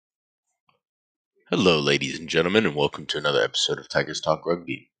Hello, ladies and gentlemen, and welcome to another episode of Tigers Talk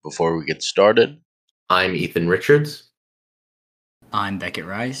Rugby. Before we get started, I'm Ethan Richards. I'm Beckett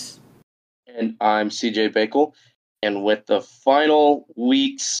Rice. And I'm CJ Bakel. And with the final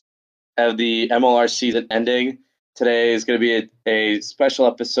weeks of the MLR season ending, today is going to be a special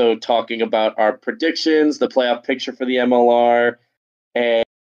episode talking about our predictions, the playoff picture for the MLR, and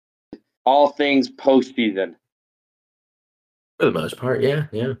all things postseason. For the most part, yeah.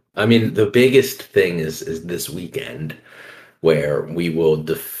 I mean, the biggest thing is this weekend where we will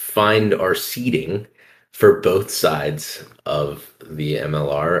define our seeding for both sides of the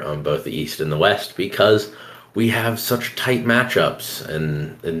MLR on both the East and the West because we have such tight matchups.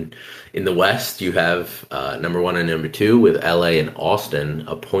 And in the West, you have number 1 and number 2 with LA and Austin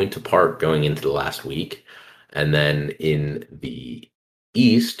a point apart going into the last week. And then in the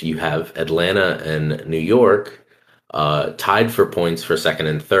East, you have Atlanta and New York tied for points for second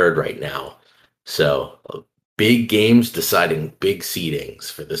and third right now. So big games deciding big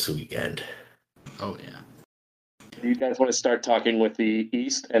seedings for this weekend. Oh, yeah. Do you guys want to start talking with the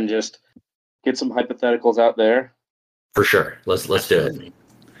East and just get some hypotheticals out there? For sure. Let's do it.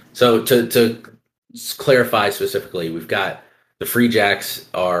 So to clarify specifically, we've got the Free Jacks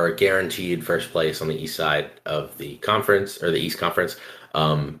are guaranteed first place on the east side of the conference, or the East Conference,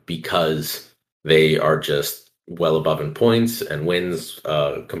 because they are just well above in points and wins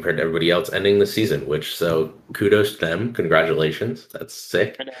compared to everybody else ending the season, so kudos to them. Congratulations. That's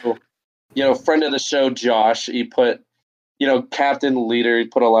sick. I know, friend of the show, Josh, he put, captain, leader, he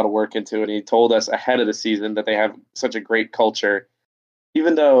put a lot of work into it. And he told us ahead of the season that they have such a great culture.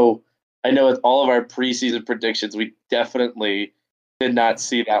 Even though I know with all of our preseason predictions, we definitely did not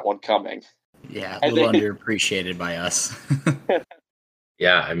see that one coming. Yeah, a little underappreciated by us.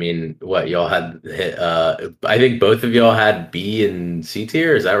 Yeah, I mean, what y'all had? I think both of y'all had B and C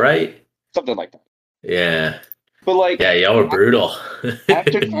tier. Is that right? Something like that. Yeah. But yeah, y'all were brutal.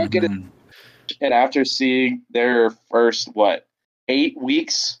 After talking and after seeing their first 8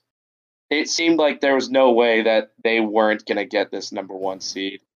 weeks, it seemed like there was no way that they weren't going to get this number 1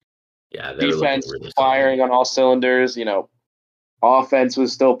 seed. Yeah, defense really firing on all cylinders. Offense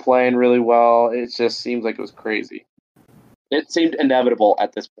was still playing really well. It just seems like it was crazy. It seemed inevitable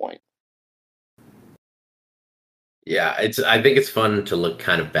at this point. Yeah, I think it's fun to look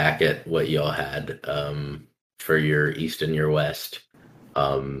kind of back at what y'all had for your East and your West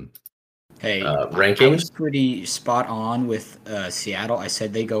rankings. I was pretty spot on with Seattle. I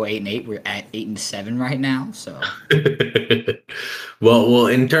said they go 8-8. We're at 8-7 right now. So, well,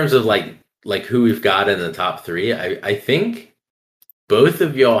 in terms of like who we've got in the top 3, I think both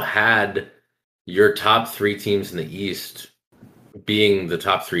of y'all had your top 3 teams in the East being the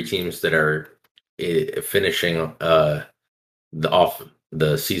top 3 teams that are finishing off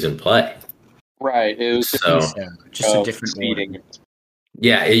the season play. Right. It was just a different seeding.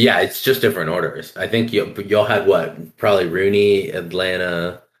 Yeah, it's just different orders. I think y'all had what? Probably Rooney,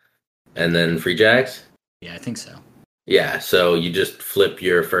 Atlanta, and then Free Jacks? Yeah, I think so. Yeah, so you just flip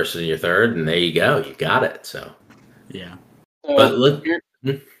your first and your third, and there you go. You got it. So yeah. But look,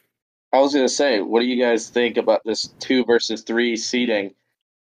 I was going to say, what do you guys think about this 2 versus 3 seeding?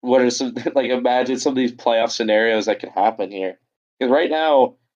 What are some, imagine some of these playoff scenarios that could happen here? Because right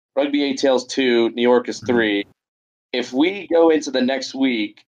now, Rugby ATL's 2, New York is 3. If we go into the next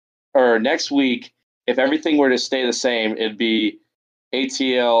week, if everything were to stay the same, it'd be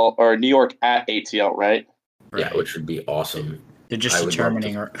ATL or New York at ATL, right? Yeah, which would be awesome. They're just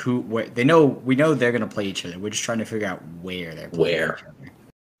determining where we know they're going to play each other. We're just trying to figure out where they're playing each other.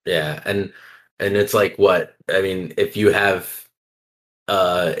 Yeah, and it's like what? I mean, if you have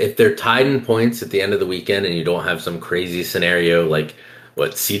if they're tied in points at the end of the weekend and you don't have some crazy scenario like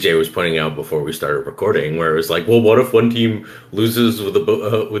what CJ was pointing out before we started recording, where it was like, well, what if one team loses with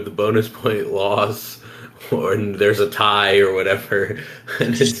the bonus point loss, or there's a tie or whatever?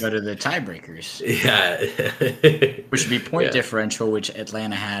 And just go to the tiebreakers. Yeah, which would be point differential, which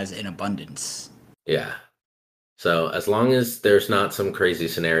Atlanta has in abundance. Yeah. So as long as there's not some crazy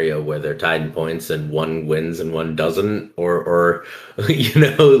scenario where they're tied in points and one wins and one doesn't, or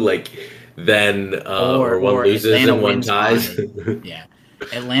then or one loses Atlanta and one ties.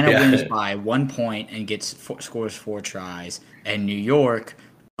 Atlanta wins by 1 point and scores 4 tries, and New York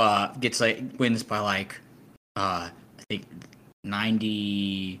wins by I think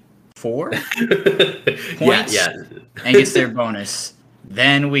 94 points. And gets their bonus.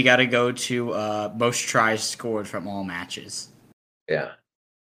 Then we got to go to most tries scored from all matches. Yeah,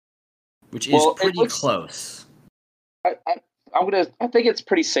 which is pretty close. I think it's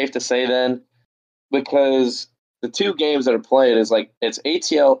pretty safe to say then, because the 2 games that are played is it's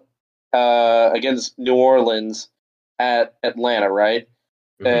ATL against New Orleans at Atlanta, right?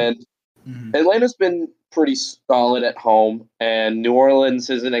 And Atlanta's been pretty solid at home, and New Orleans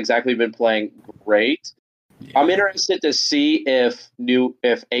hasn't exactly been playing great. Yeah. I'm interested to see if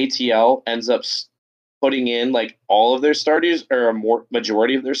ATL ends up putting in like all of their starters or a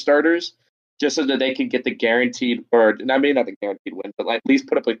majority of their starters, just so that they can get the guaranteed, or I mean not the guaranteed win, but at least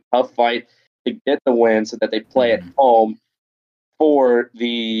put up a tough fight to get the win, so that they play at home for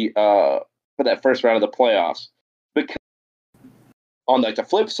for that first round of the playoffs. Because on like the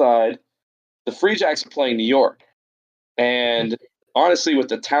flip side, the Free Jacks are playing New York, and honestly, with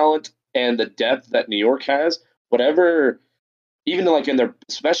the talent and the depth that New York has, whatever, even like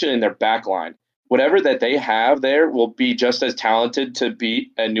especially in their back line, whatever that they have there will be just as talented to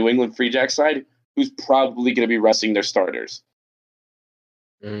beat a New England Free Jack side who's probably going to be resting their starters.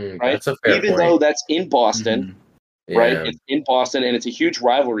 Right? That's a fair Even point. though that's in Boston, right? Yeah. It's in Boston and it's a huge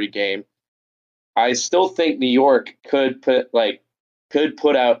rivalry game. I still think New York could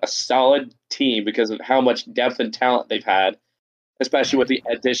put out a solid team because of how much depth and talent they've had, especially with the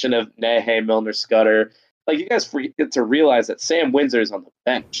addition of Nehe, Milner, Scudder. Like, you guys forget to realize that Sam Windsor is on the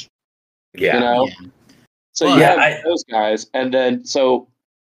bench. Yeah. You know? Yeah. So Well, you have those guys, and then so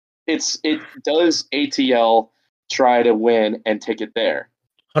it does ATL try to win and take it there?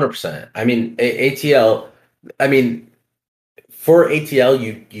 100%. I mean, ATL. I mean, for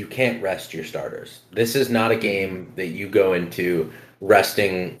ATL, you can't rest your starters. This is not a game that you go into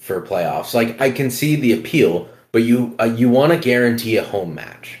resting for playoffs. Like, I can see the appeal, but you want to guarantee a home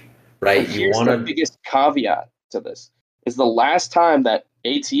match, right? But here's the biggest caveat to this: is the last time that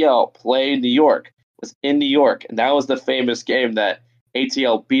ATL played New York was in New York, and that was the famous game that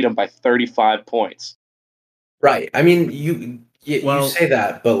ATL beat them by 35 points. Right. I mean, you say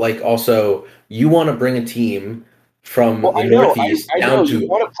that, but like also you want to bring a team from the Northeast down to you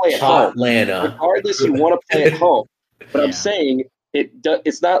want to play at hot home. Atlanta. Regardless, you want to play at home. But I'm saying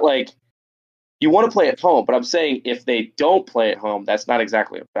it's not like you want to play at home. But I'm saying if they don't play at home, that's not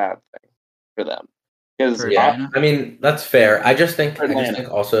exactly a bad thing for them. Because I mean, that's fair. I just think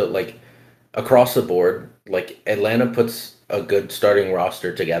also like across the board, like Atlanta puts a good starting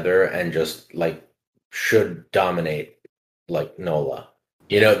roster together and just like should dominate like NOLA.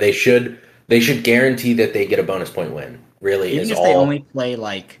 You know, they should guarantee that they get a bonus point win. Really, even if they only play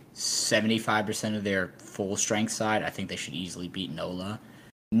like 75% of their full strength side, I think they should easily beat NOLA.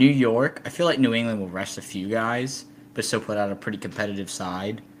 New York, I feel like New England will rest a few guys, but still put out a pretty competitive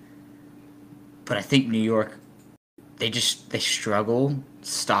side. But I think New York, they struggle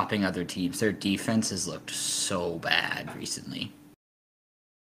stopping other teams. Their defense has looked so bad recently.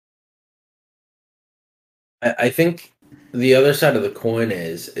 I think the other side of the coin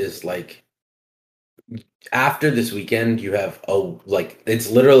is like after this weekend you have it's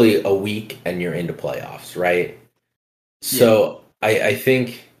literally a week and you're into playoffs, right? So I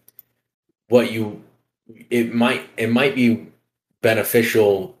think it might be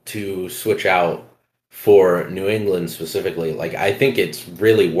beneficial to switch out for New England specifically. Like, I think it's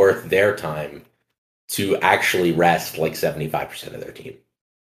really worth their time to actually rest like 75% of their team.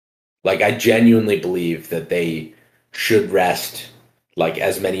 Like, I genuinely believe that they should rest like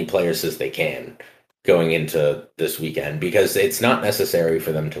as many players as they can going into this weekend, because it's not necessary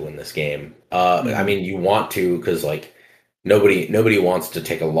for them to win this game. I mean, you want to, because like nobody wants to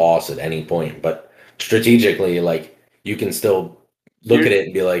take a loss at any point, but strategically, like, you can still look at it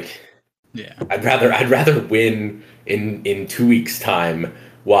and be like, I'd rather win in 2 weeks' time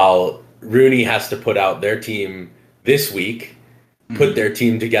while Rooney has to put out their team this week, put their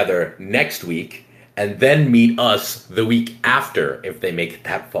team together next week, and then meet us the week after if they make it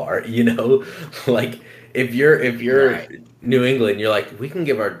that far. You know, like if you're New England, you're like, we can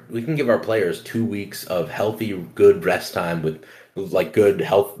give our players 2 weeks of healthy, good rest time with like good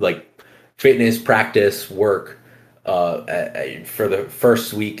health, like fitness, practice, work. For the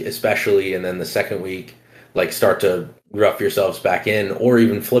first week especially, and then the second week, like, start to rough yourselves back in, or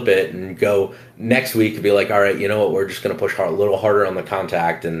even flip it and go next week and be like, all right, you know what, we're just going to push a little harder on the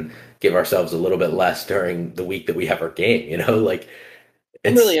contact and give ourselves a little bit less during the week that we have our game, you know? Like,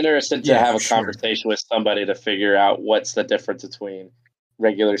 I'm really interested to have a conversation with somebody to figure out what's the difference between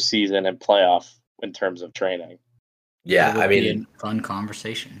regular season and playoff in terms of training. Yeah, I mean, be a fun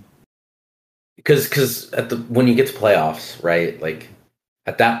conversation. Because when you get to playoffs, right? Like,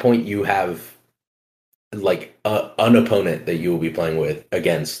 at that point, you have like an opponent that you will be playing with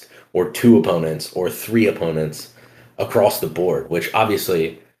against, or two opponents, or three opponents across the board. Which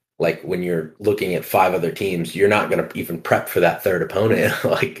obviously, like, when you're looking at 5 other teams, you're not going to even prep for that third opponent.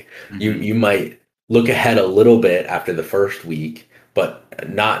 Like, you might look ahead a little bit after the first week, But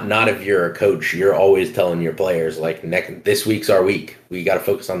not if you're a coach. You're always telling your players like this week's our week. We got to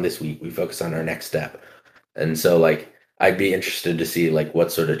focus on this week. We focus on our next step. And so like I'd be interested to see like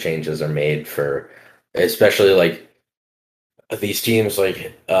what sort of changes are made for, especially like these teams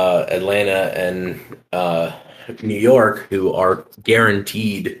like Atlanta and New York, who are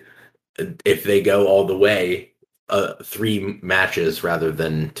guaranteed, if they go all the way, 3 matches rather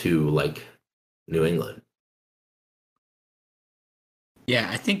than 2 like New England. Yeah,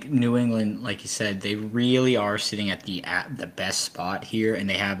 I think New England, like you said, they really are sitting at the best spot here, and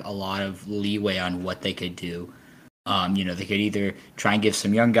they have a lot of leeway on what they could do. They could either try and give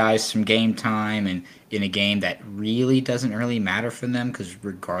some young guys some game time, and in a game that really doesn't really matter for them, because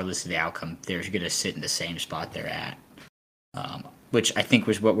regardless of the outcome, they're going to sit in the same spot they're at. Which I think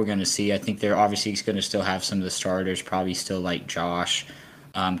was what we're going to see. I think they're obviously going to still have some of the starters, probably still like Josh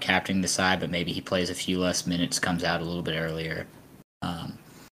captaining the side, but maybe he plays a few less minutes, comes out a little bit earlier.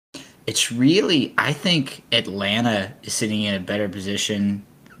 It's really, I think Atlanta is sitting in a better position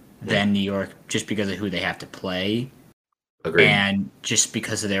than New York just because of who they have to play. Agreed. And just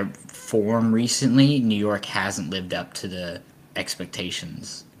because of their form recently, New York hasn't lived up to the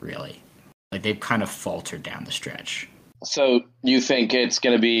expectations, really. Like, they've kind of faltered down the stretch. So you think it's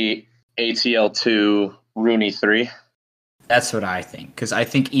going to be ATL 2, Rooney 3? That's what I think. Because I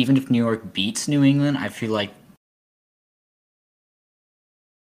think even if New York beats New England, I feel like,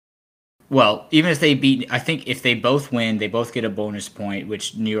 well, even if they beat, I think if they both win, they both get a bonus point,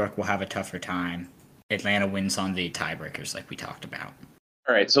 which New York will have a tougher time. Atlanta wins on the tiebreakers, like we talked about.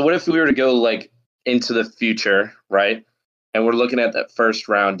 All right. So what if we were to go like into the future, right? And we're looking at that first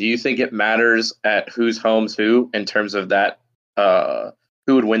round. Do you think it matters at who's home's who in terms of that?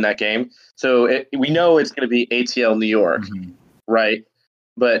 Who would win that game? So we know it's going to be ATL New York, right?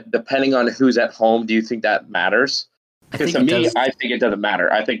 But depending on who's at home, do you think that matters? Because to me, I think it doesn't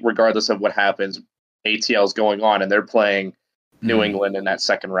matter. I think regardless of what happens, ATL is going on, and they're playing New England in that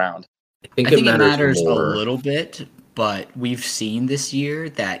second round. I think it matters a little bit, but we've seen this year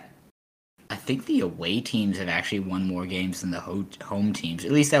that I think the away teams have actually won more games than the home teams.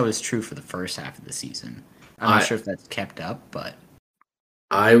 At least that was true for the first half of the season. I'm not sure if that's kept up, but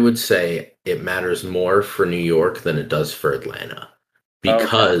I would say it matters more for New York than it does for Atlanta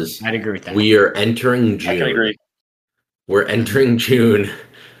because I'd agree with that. We are entering June. I can agree. We're entering June,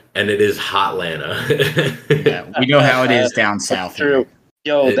 and it is hot Atlanta. Yeah, we know how it is down south. True.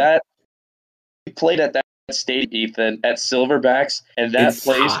 Yo, that we played at that stadium, Ethan, at Silverbacks, and that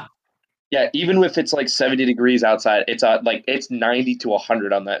place. Hot. Yeah, even if it's like 70 degrees outside, it's like it's 90 to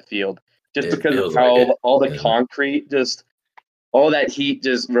 100 on that field, just because of how all the concrete, just all that heat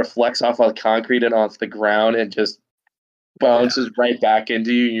just reflects off of the concrete and off the ground, and just bounces right back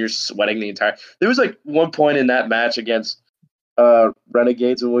into you, and you're sweating the entire. There was like one point in that match against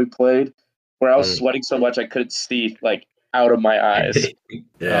Renegades when we played where I was sweating so much I couldn't see like out of my eyes.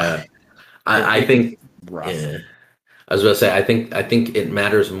 Yeah, I think. Yeah. I was about to say I think it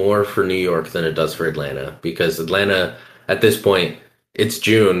matters more for New York than it does for Atlanta because Atlanta at this point it's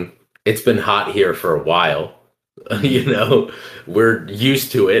June. It's been hot here for a while. We're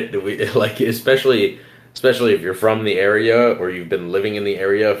used to it. We like especially if you're from the area or you've been living in the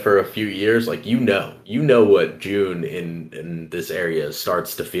area for a few years, like you know what June in this area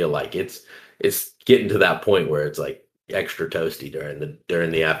starts to feel like. It's getting to that point where it's like extra toasty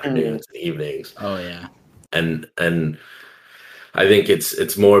during the afternoons and evenings. Oh yeah. And I think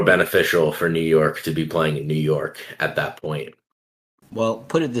it's more beneficial for New York to be playing in New York at that point. Well,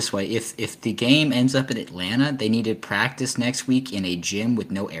 put it this way: if the game ends up in Atlanta, they need to practice next week in a gym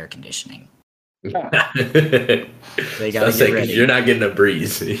with no air conditioning. They gotta get ready. You're not getting a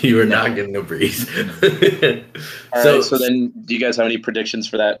breeze. You are not getting a breeze. All right. So then, do you guys have any predictions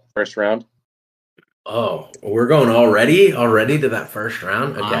for that first round? Oh, we're going already to that first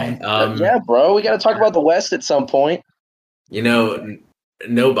round. Okay. Yeah, bro. We got to talk about the West at some point. No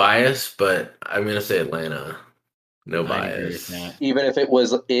bias, but I'm gonna say Atlanta. No bias. Even if it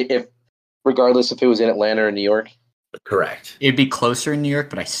was, regardless if it was in Atlanta or New York. Correct. It'd be closer in New York,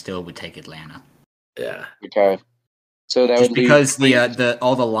 but I still would take Atlanta. Yeah. Okay. So that just would because the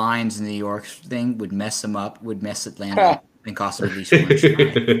all the lines in the New York thing would mess them up, would mess Atlanta up and cost them at least one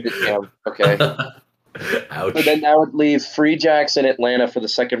try. Yeah. Okay. Ouch. So then that would leave Free Jacks in Atlanta for the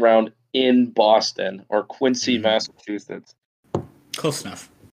second round in Boston or Quincy, Massachusetts. Close enough.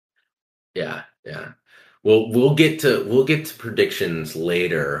 Yeah. Well, we'll get to predictions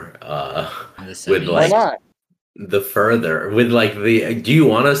later. With why not? Do you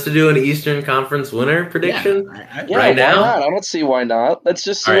want us to do an Eastern Conference winner prediction right now? Why not? I don't see why not. Let's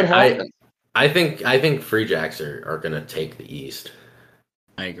just see what happens. I think Free Jacks are going to take the East.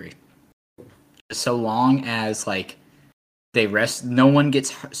 I agree. So long as like they rest, no one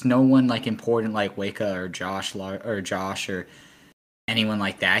like important like Waka or Josh or anyone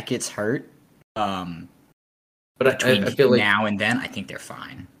like that gets hurt. But Between I feel like now and then, I think they're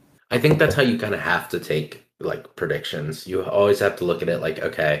fine. I think that's how you kind of have to take like predictions. You always have to look at it like,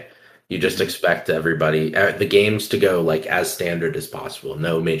 okay, you just expect everybody the games to go like as standard as possible.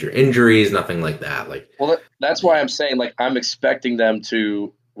 No major injuries, nothing like that. Like, Well, that's why I'm saying like I'm expecting them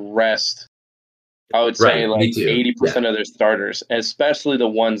to rest. I would say right, me like too. 80% of their starters, especially the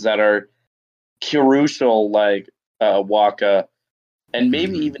ones that are crucial, like Waka and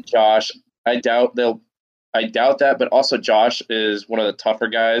maybe even Josh. I doubt that, but also Josh is one of the tougher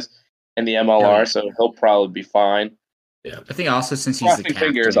guys in the MLR, so he'll probably be fine. Yeah. I think also since he's the Crossing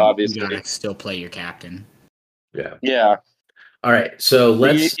captain, fingers, you obviously. gotta still play your captain. Yeah. Yeah. All right. So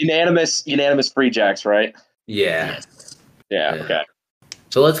let's Unanimous free jacks, right? yeah. Yes. Yeah. Yeah. Okay.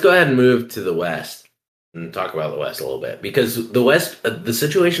 So let's go ahead and move to the West and talk about the West a little bit because the West, the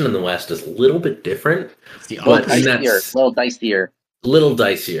situation in the West is a little bit different, It's the but opposite. that's Little dicier. little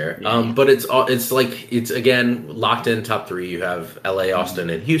dicier. Yeah. But it's like it's again locked in top three. You have LA, Austin,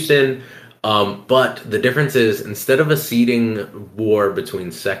 and Houston. But the difference is instead of a seeding war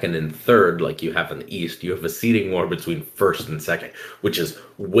between second and third, like you have in the East, you have a seeding war between first and second, which is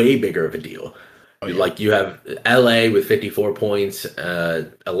way bigger of a deal. Oh, yeah. Like you have LA with 54 points,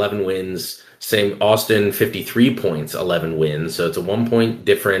 11 wins. Same Austin, 53 points, 11 wins. So it's a 1 point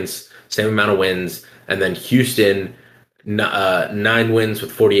difference, same amount of wins. And then Houston, 9 wins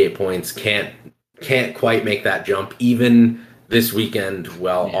with 48 points. Can't quite make that jump even this weekend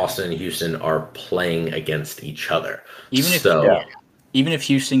while Austin and Houston are playing against each other. Even So if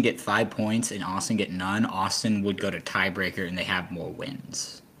Houston get 5 points and Austin get none, Austin would go to tiebreaker and they have more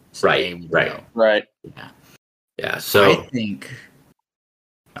wins. So they would go. Right. yeah. So I think.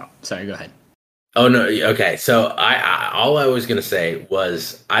 Oh, sorry. Go ahead. Oh no, okay. So I all I was gonna say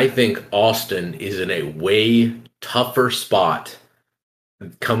was I think Austin is in a way tougher spot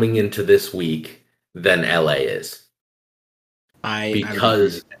coming into this week than LA is.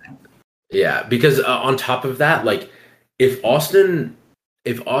 Because on top of that, like if Austin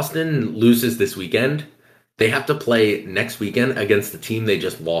loses this weekend, they have to play next weekend against the team they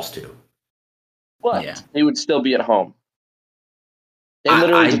just lost to. But they would still be at home. They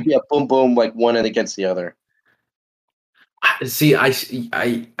literally just be a boom boom like one and against the other. See, I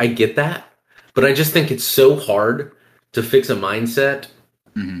get that, but I just think it's so hard to fix a mindset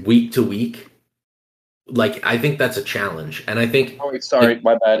week to week. Like I think that's a challenge, and I think. Oh, sorry,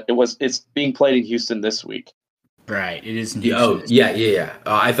 my bad. It's being played in Houston this week. Right, it is in Houston. Oh, yeah.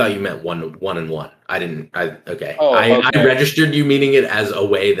 I thought you meant one and one. I didn't. Okay. I registered you meaning it as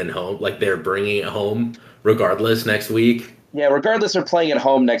away than home. Like they're bringing it home regardless next week. Yeah, regardless, they're playing at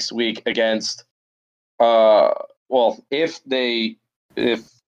home next week against. Well, if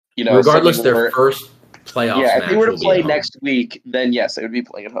regardless, their first playoff. Yeah, if they were to play next week, then yes, they would be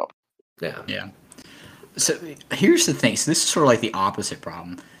playing at home. Yeah. So here's the thing. So this is sort of like the opposite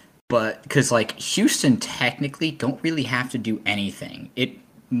problem. But because like Houston technically don't really have to do anything. It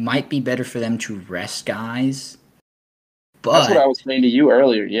might be better for them to rest guys. But that's what I was saying to you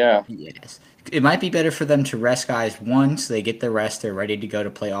earlier. Yeah. Yes, it might be better for them to rest guys. One, so they get the rest, they're ready to go to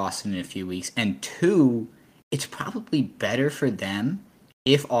play Austin in a few weeks, and two, it's probably better for them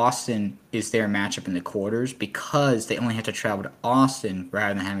if Austin is their matchup in the quarters because they only have to travel to Austin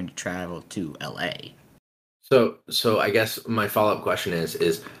rather than having to travel to LA. So I guess my follow-up question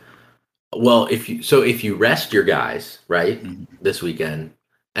is well, if you rest your guys, right, this weekend,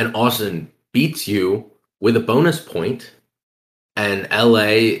 and Austin beats you with a bonus point, and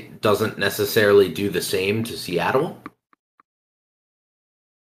LA doesn't necessarily do the same to Seattle,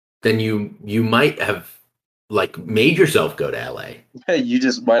 then you might have like made yourself go to LA. You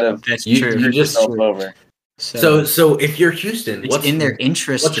just might have. That's you, true. You just over. So if you're Houston, it's in their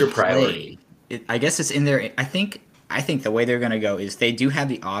interest what's to your priority? I guess it's in their. I think the way they're going to go is they do have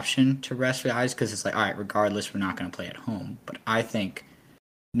the option to rest guys because it's like, all right, regardless, we're not going to play at home. But I think,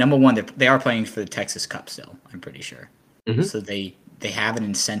 number one, they are playing for the Texas Cup still, I'm pretty sure. Mm-hmm. So they have an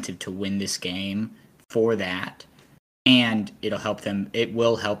incentive to win this game for that. And it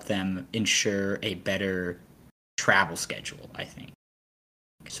will help them ensure a better travel schedule, I think.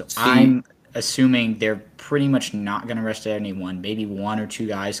 So I'm assuming they're pretty much not going to rest anyone. Maybe one or two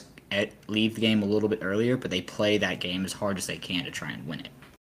guys leave the game a little bit earlier, but they play that game as hard as they can to try and win it.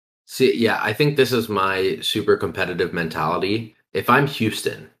 See, yeah, I think this is my super competitive mentality. If I'm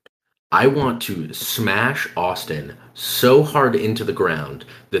Houston, I want to smash Austin so hard into the ground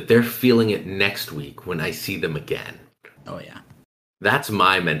that they're feeling it next week when I see them again. Oh, yeah. That's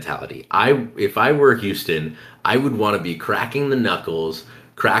my mentality. If I were Houston, I would want to be cracking the knuckles,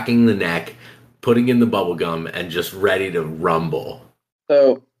 cracking the neck, putting in the bubble gum, and just ready to rumble.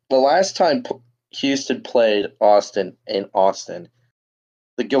 So the last time Houston played Austin in Austin,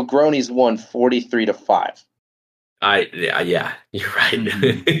 the Gilgronis won 43-5. Yeah, you're right.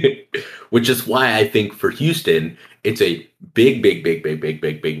 Mhm. Which is why I think for Houston, it's a big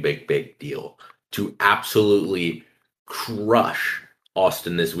deal to absolutely crush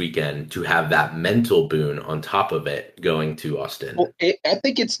Austin this weekend to have that mental boon on top of it going to Austin. Well, I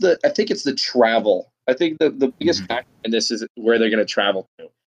think it's the travel. I think the biggest Mhm. factor in this is where they're going to travel to.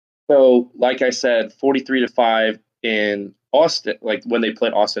 So, like I said, 43-5 in Austin. Like when they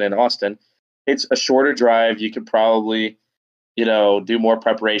played Austin in Austin, it's a shorter drive. You could probably do more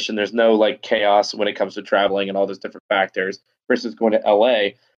preparation. There's no like chaos when it comes to traveling and all those different factors versus going to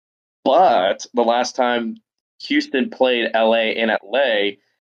LA. But the last time Houston played LA in LA,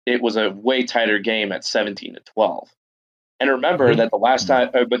 it was a way tighter game at 17-12. And remember Mhm. that the last time,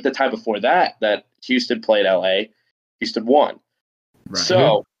 but the time before that, that Houston played LA, Houston won. Right. So, Mhm.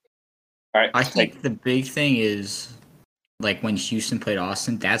 all right, I like think the big thing is like when Houston played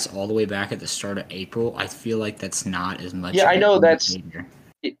Austin, that's all the way back at the start of April. I feel like that's not as much yeah, of I an know indicator.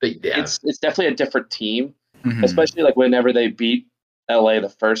 Yeah. it's definitely a different team, Mhm. especially like whenever they beat LA the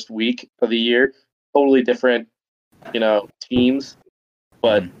first week of the year. Totally different, teams.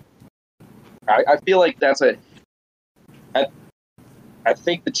 But Mhm. I feel like I, I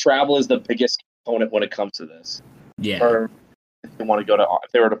think the travel is the biggest component when it comes to this. Yeah. Or if they want to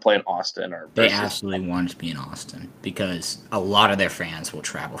if they were to play in Austin or They versus. absolutely want it to be in Austin because a lot of their fans will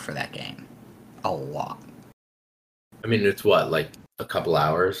travel for that game. A lot. I mean, it's what, like a couple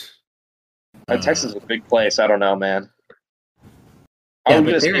hours? Texas is a big place. I don't know, man. I Yeah, was but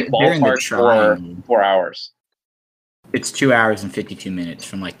gonna say they're in the ballpark for triangle. 4 hours. It's 2 hours and 52 minutes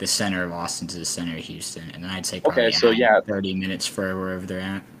from like the center of Austin to the center of Houston, and then I'd say Okay, probably so add yeah, 30 minutes for wherever they're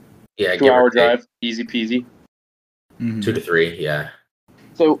at. Yeah, two give or hour take drive, easy peasy. 2 Mm-hmm. to 3. Yeah.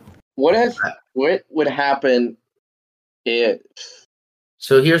 So what would happen if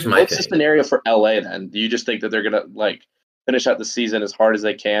So here's my what's the thing. scenario for LA then? Do you just think that they're gonna like finish out the season as hard as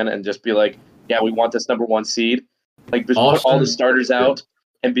they can and just be like, yeah, we want this number one seed? Like just put all the Austin. starters out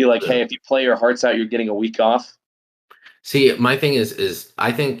and be like, hey, if you play your hearts out, you're getting a week off. See, my thing is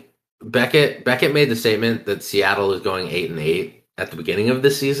I think Beckett made the statement that Seattle is going 8-8 at the beginning of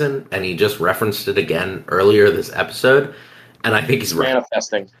this season, and he just referenced it again earlier this episode, and I think he's He's right.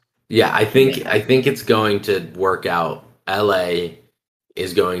 manifesting. Yeah, Yeah. I think it's going to work out. LA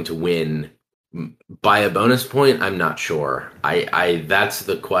is going to win by a bonus point. I'm not sure. I that's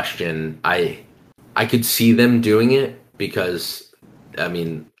the question. I could see them doing it because I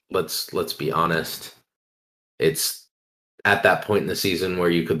mean, let's be honest. It's at that point in the season where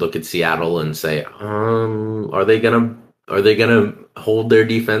you could look at Seattle and say, are they gonna hold their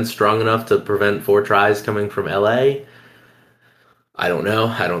defense strong enough to prevent 4 tries coming from LA? I don't know.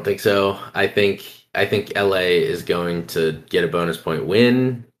 I don't think so. I think LA is going to get a bonus point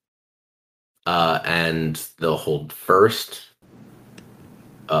win, and they'll hold first,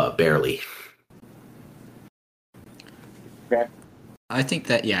 barely. Okay. I think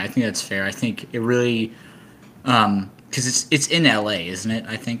that's fair. I think it really because it's in LA, isn't it?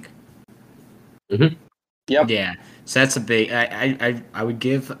 I think. Hmm. Yep. Yeah. So that's a big. I would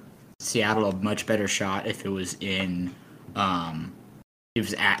give Seattle a much better shot if it was in it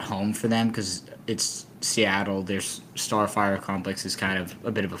was at home for them because it's Seattle. Their Starfire complex is kind of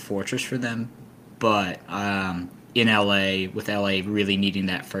a bit of a fortress for them, but in LA, with LA really needing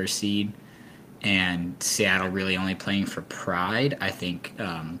that first seed and Seattle really only playing for pride, I think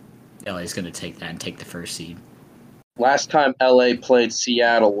LA is going to take that and take the first seed. Last time LA played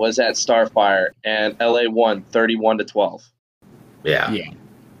Seattle was at Starfire, and LA won 31-12. Yeah, Yeah.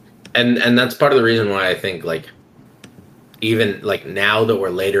 and that's part of the reason why I think like even like now that we're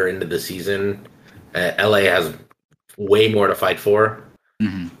later into the season, LA has way more to fight for.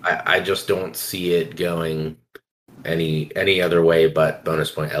 Mm-hmm. I just don't see it going any other way but bonus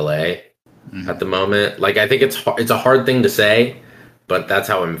point LA at the Mm-hmm. moment. Like I think it's a hard thing to say, but that's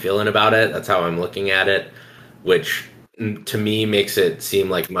how I'm feeling about it. That's how I'm looking at it, which to me makes it seem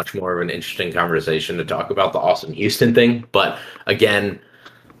like much more of an interesting conversation to talk about the Austin Houston thing. But again,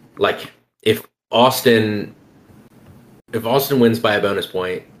 like if Austin if Austin wins by a bonus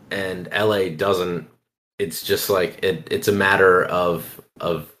point and LA doesn't, it's just like it's a matter of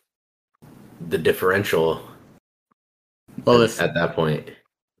the differential Well, if at that point,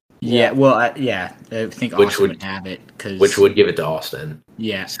 yeah, well, yeah, I think which Austin would would have it which because would give it to Austin.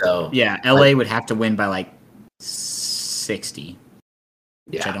 yeah, So yeah, I, LA would have to win by like 60.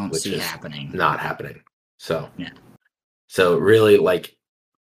 which I don't which see is happening. not happening. So, Yeah. So really, like,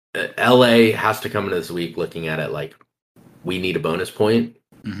 LA has to come into this week looking at it like we need a bonus point,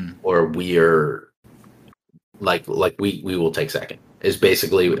 or we are like we will take second. Is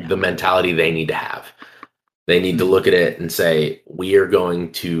basically the mentality they need to have. They need to look at it and say, we are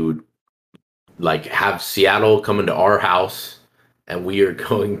going to like have Seattle come into our house and we are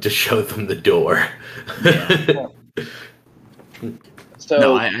going to show them the door. Yeah. So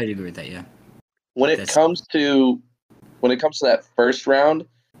No, I'd agree with that. Yeah. when it comes to that first round,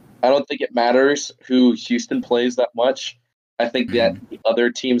 I don't think it matters who Houston plays that much. I think that the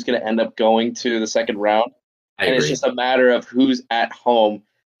other team's going to end up going to the second round, and it's just a matter of who's at home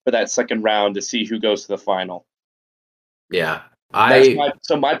for that second round to see who goes to the final. Yeah,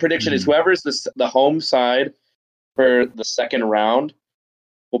 so my prediction is whoever's the home side for the second round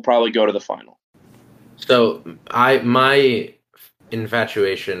will probably go to the final. So my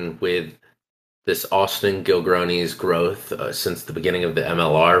infatuation with this Austin Gilgroni's growth since the beginning of the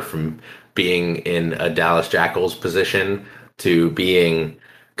MLR, from being in a Dallas Jackals position to being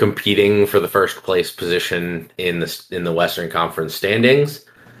competing for the first place position in the Western Conference standings.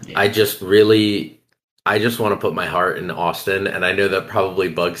 Yeah. I just want to put my heart in Austin, and I know that probably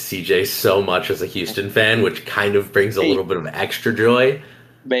bugs CJ so much as a Houston fan, which kind of brings a little bit of extra joy.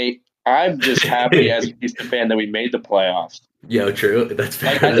 Mate, I'm just happy as a Houston fan that we made the playoffs. Yo, true. That's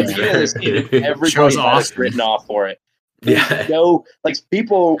fair. Like, at the beginning of the season, everybody had us written off for it. Yeah. No, like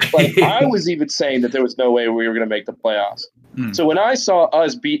people, like I was even saying that there was no way we were going to make the playoffs. So when I saw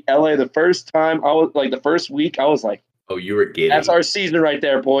us beat LA the first time, I was like, the first week, I was like, "Oh, you were giddy. That's our season right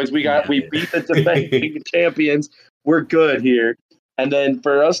there, boys. We beat the defending champions. We're good here." And then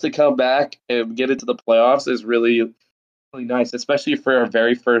for us to come back and get into the playoffs is really, really nice, especially for our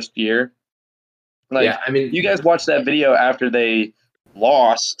very first year. Like, yeah, I mean, you guys watched that video after they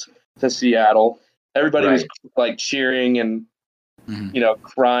lost to Seattle. Everybody was like cheering and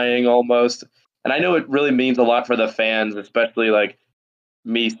crying almost. And I know it really means a lot for the fans, especially like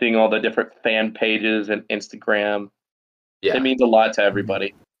me seeing all the different fan pages and Instagram. Yeah, it means a lot to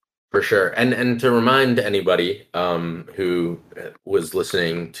everybody. For sure. And to remind anybody who was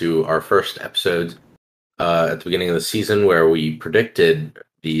listening to our first episode at the beginning of the season where we predicted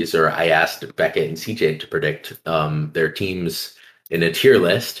these, or I asked Becca and CJ to predict their teams in a tier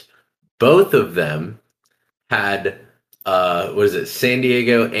list, both of them had San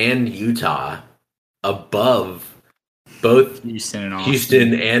Diego and Utah above both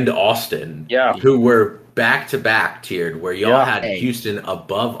Houston and Austin, who were back-to-back tiered, where y'all had Houston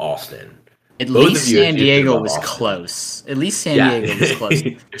above Austin. At least San Diego was close. At least San Diego was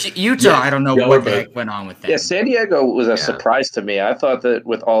close. Utah, I don't know what the heck went on with that. Yeah, San Diego was a surprise to me. I thought that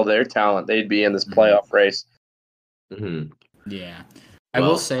with all their talent, they'd be in this playoff race. Mm-hmm. Yeah. I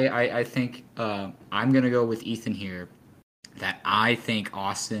will say, I think I'm going to go with Ethan here, that I think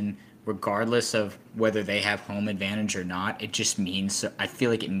Austin, regardless of whether they have home advantage or not, it just means, I feel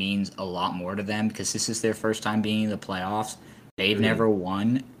like it means a lot more to them because this is their first time being in the playoffs. They've never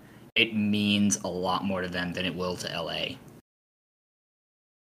won. It means a lot more to them than it will to LA.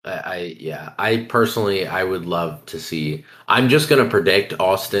 I personally, I would love to see. I'm just going to predict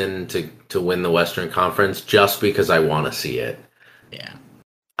Austin to win the Western Conference just because I want to see it. Yeah,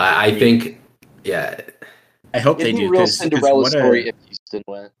 I think. Yeah, I hope they do. Real Cinderella story if Houston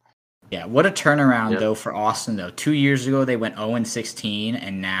went. Yeah, what a turnaround though for Austin though. 2 years ago they went 0-16,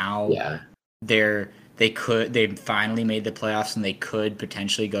 and now they finally made the playoffs and they could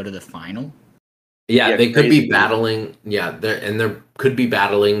potentially go to the final. Yeah, they could be battling. Yeah, there could be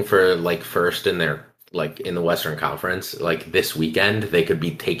battling for like first in their in the Western Conference. Like this weekend, they could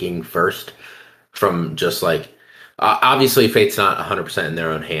be taking first from just obviously fate's not 100% in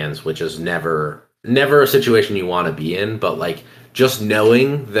their own hands, which is never a situation you want to be in. But just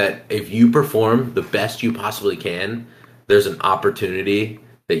knowing that if you perform the best you possibly can, there's an opportunity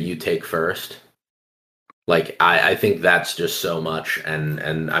that you take first. I think that's just so much,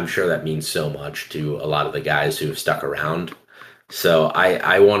 and I'm sure that means so much to a lot of the guys who have stuck around. So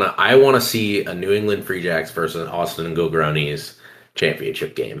I wanna see a New England Free Jacks versus Austin Gilgroni's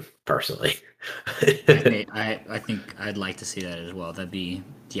championship game personally. I think I'd like to see that as well. That'd be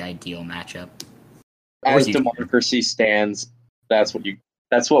the ideal matchup. As democracy stands, that's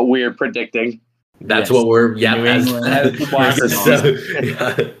what we're predicting. That's what we're as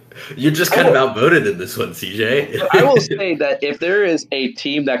democracy. You're just kind of outvoted in this one, CJ. I will say that if there is a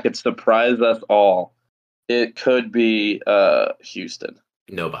team that could surprise us all, it could be Houston.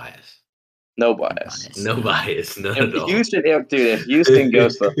 No bias. No bias. No bias. None at all. If Houston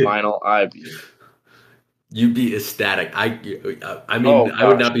goes to the final, You'd be ecstatic. I Oh mean, I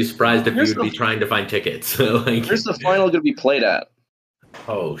would gosh. not be surprised if you Where's would be the trying to find tickets. Like, Where's the final going to be played at?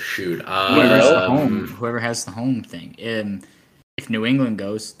 oh shoot. Do you Whoever's know? the home, whoever has the home thing. If New England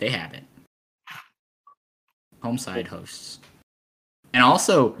goes, they have it. Home side hosts. And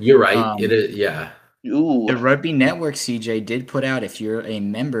also, You're right. It is. Yeah. Ooh. the Rugby Network CJ did put out if you're a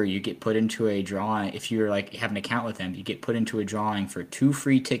member, you get put into a drawing. If you're like have an account with them, you get put into a drawing for 2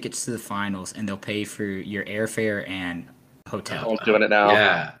 free tickets to the finals, and they'll pay for your airfare and hotel. Someone's doing it now.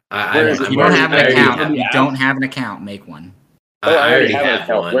 Yeah. Where Yeah, is if it? you Where don't is have it? an already account, have if you app? don't have an account, make one. Oh, I already already have an have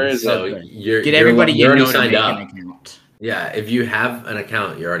account. one. Where is So it? you're Get everybody you're you already know to signed make up. an account. Yeah. If you have an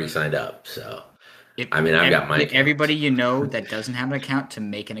account, you're already signed up. So If, I mean, I've got my get account. everybody you know that doesn't have an account to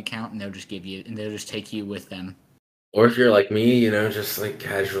make an account, and they'll just take you with them. Or if you're like me, just like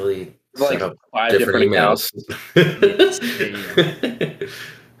casually Like set up 5 different emails. Yes, there you go.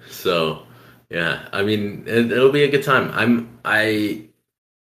 So, yeah, I mean, it'll be a good time. I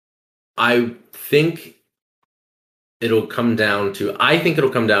think I think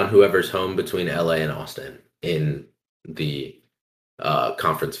it'll come down whoever's home between LA and Austin in the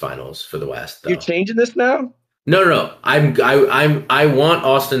conference finals for the West, You're though. changing this now? No. I want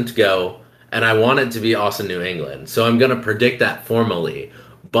Austin to go, and I want it to be Austin, New England. So I'm gonna predict that formally,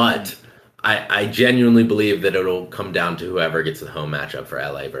 but I genuinely believe that it'll come down to whoever gets the home matchup for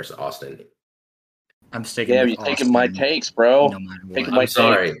LA versus Austin. I'm sticking Damn, with you're Austin, taking my takes, bro. no matter what. Taking my I'm takes.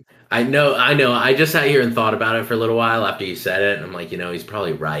 sorry. I know. I just sat here and thought about it for a little while after you said it, and I'm like, he's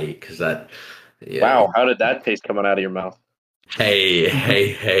probably right because that. Yeah. Wow, how did that taste coming out of your mouth?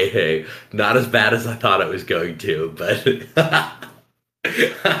 Hey. Not as bad as I thought it was going to, but.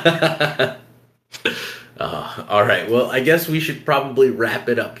 All right. Well, I guess we should probably wrap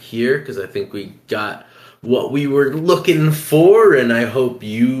it up here because I think we got what we were looking for, and I hope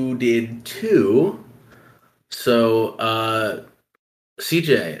you did too. So,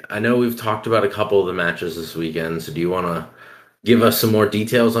 CJ, I know we've talked about a couple of the matches this weekend, so do you want to give us some more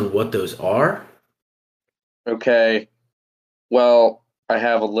details on what those are? Okay. Well, I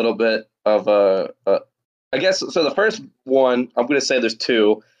have a little bit of I guess so. The first one, I'm going to say there's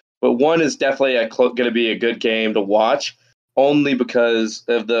two, but one is definitely going to be a good game to watch, only because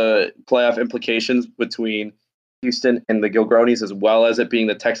of the playoff implications between Houston and the Gilgronis, as well as it being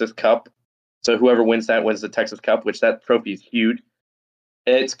the Texas Cup. So whoever wins that wins the Texas Cup, which that trophy is huge.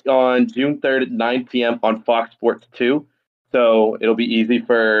 It's on June 3rd at 9 p.m. on Fox Sports 2. So it'll be easy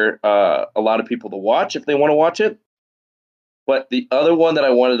for a lot of people to watch if they want to watch it. But the other one that I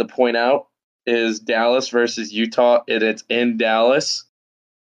wanted to point out is Dallas versus Utah, and it's in Dallas.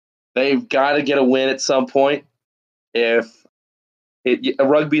 They've got to get a win at some point. Rugby's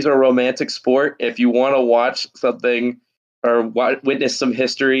a romantic sport. If you want to watch something or witness some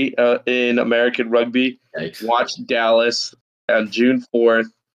history in American rugby, Thanks. watch Dallas on June 4th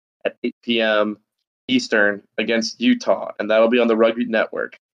at 8 p.m. Eastern against Utah, and that'll be on the Rugby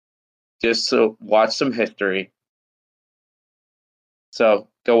Network. Just so watch some history. So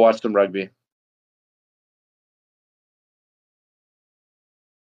go watch some rugby.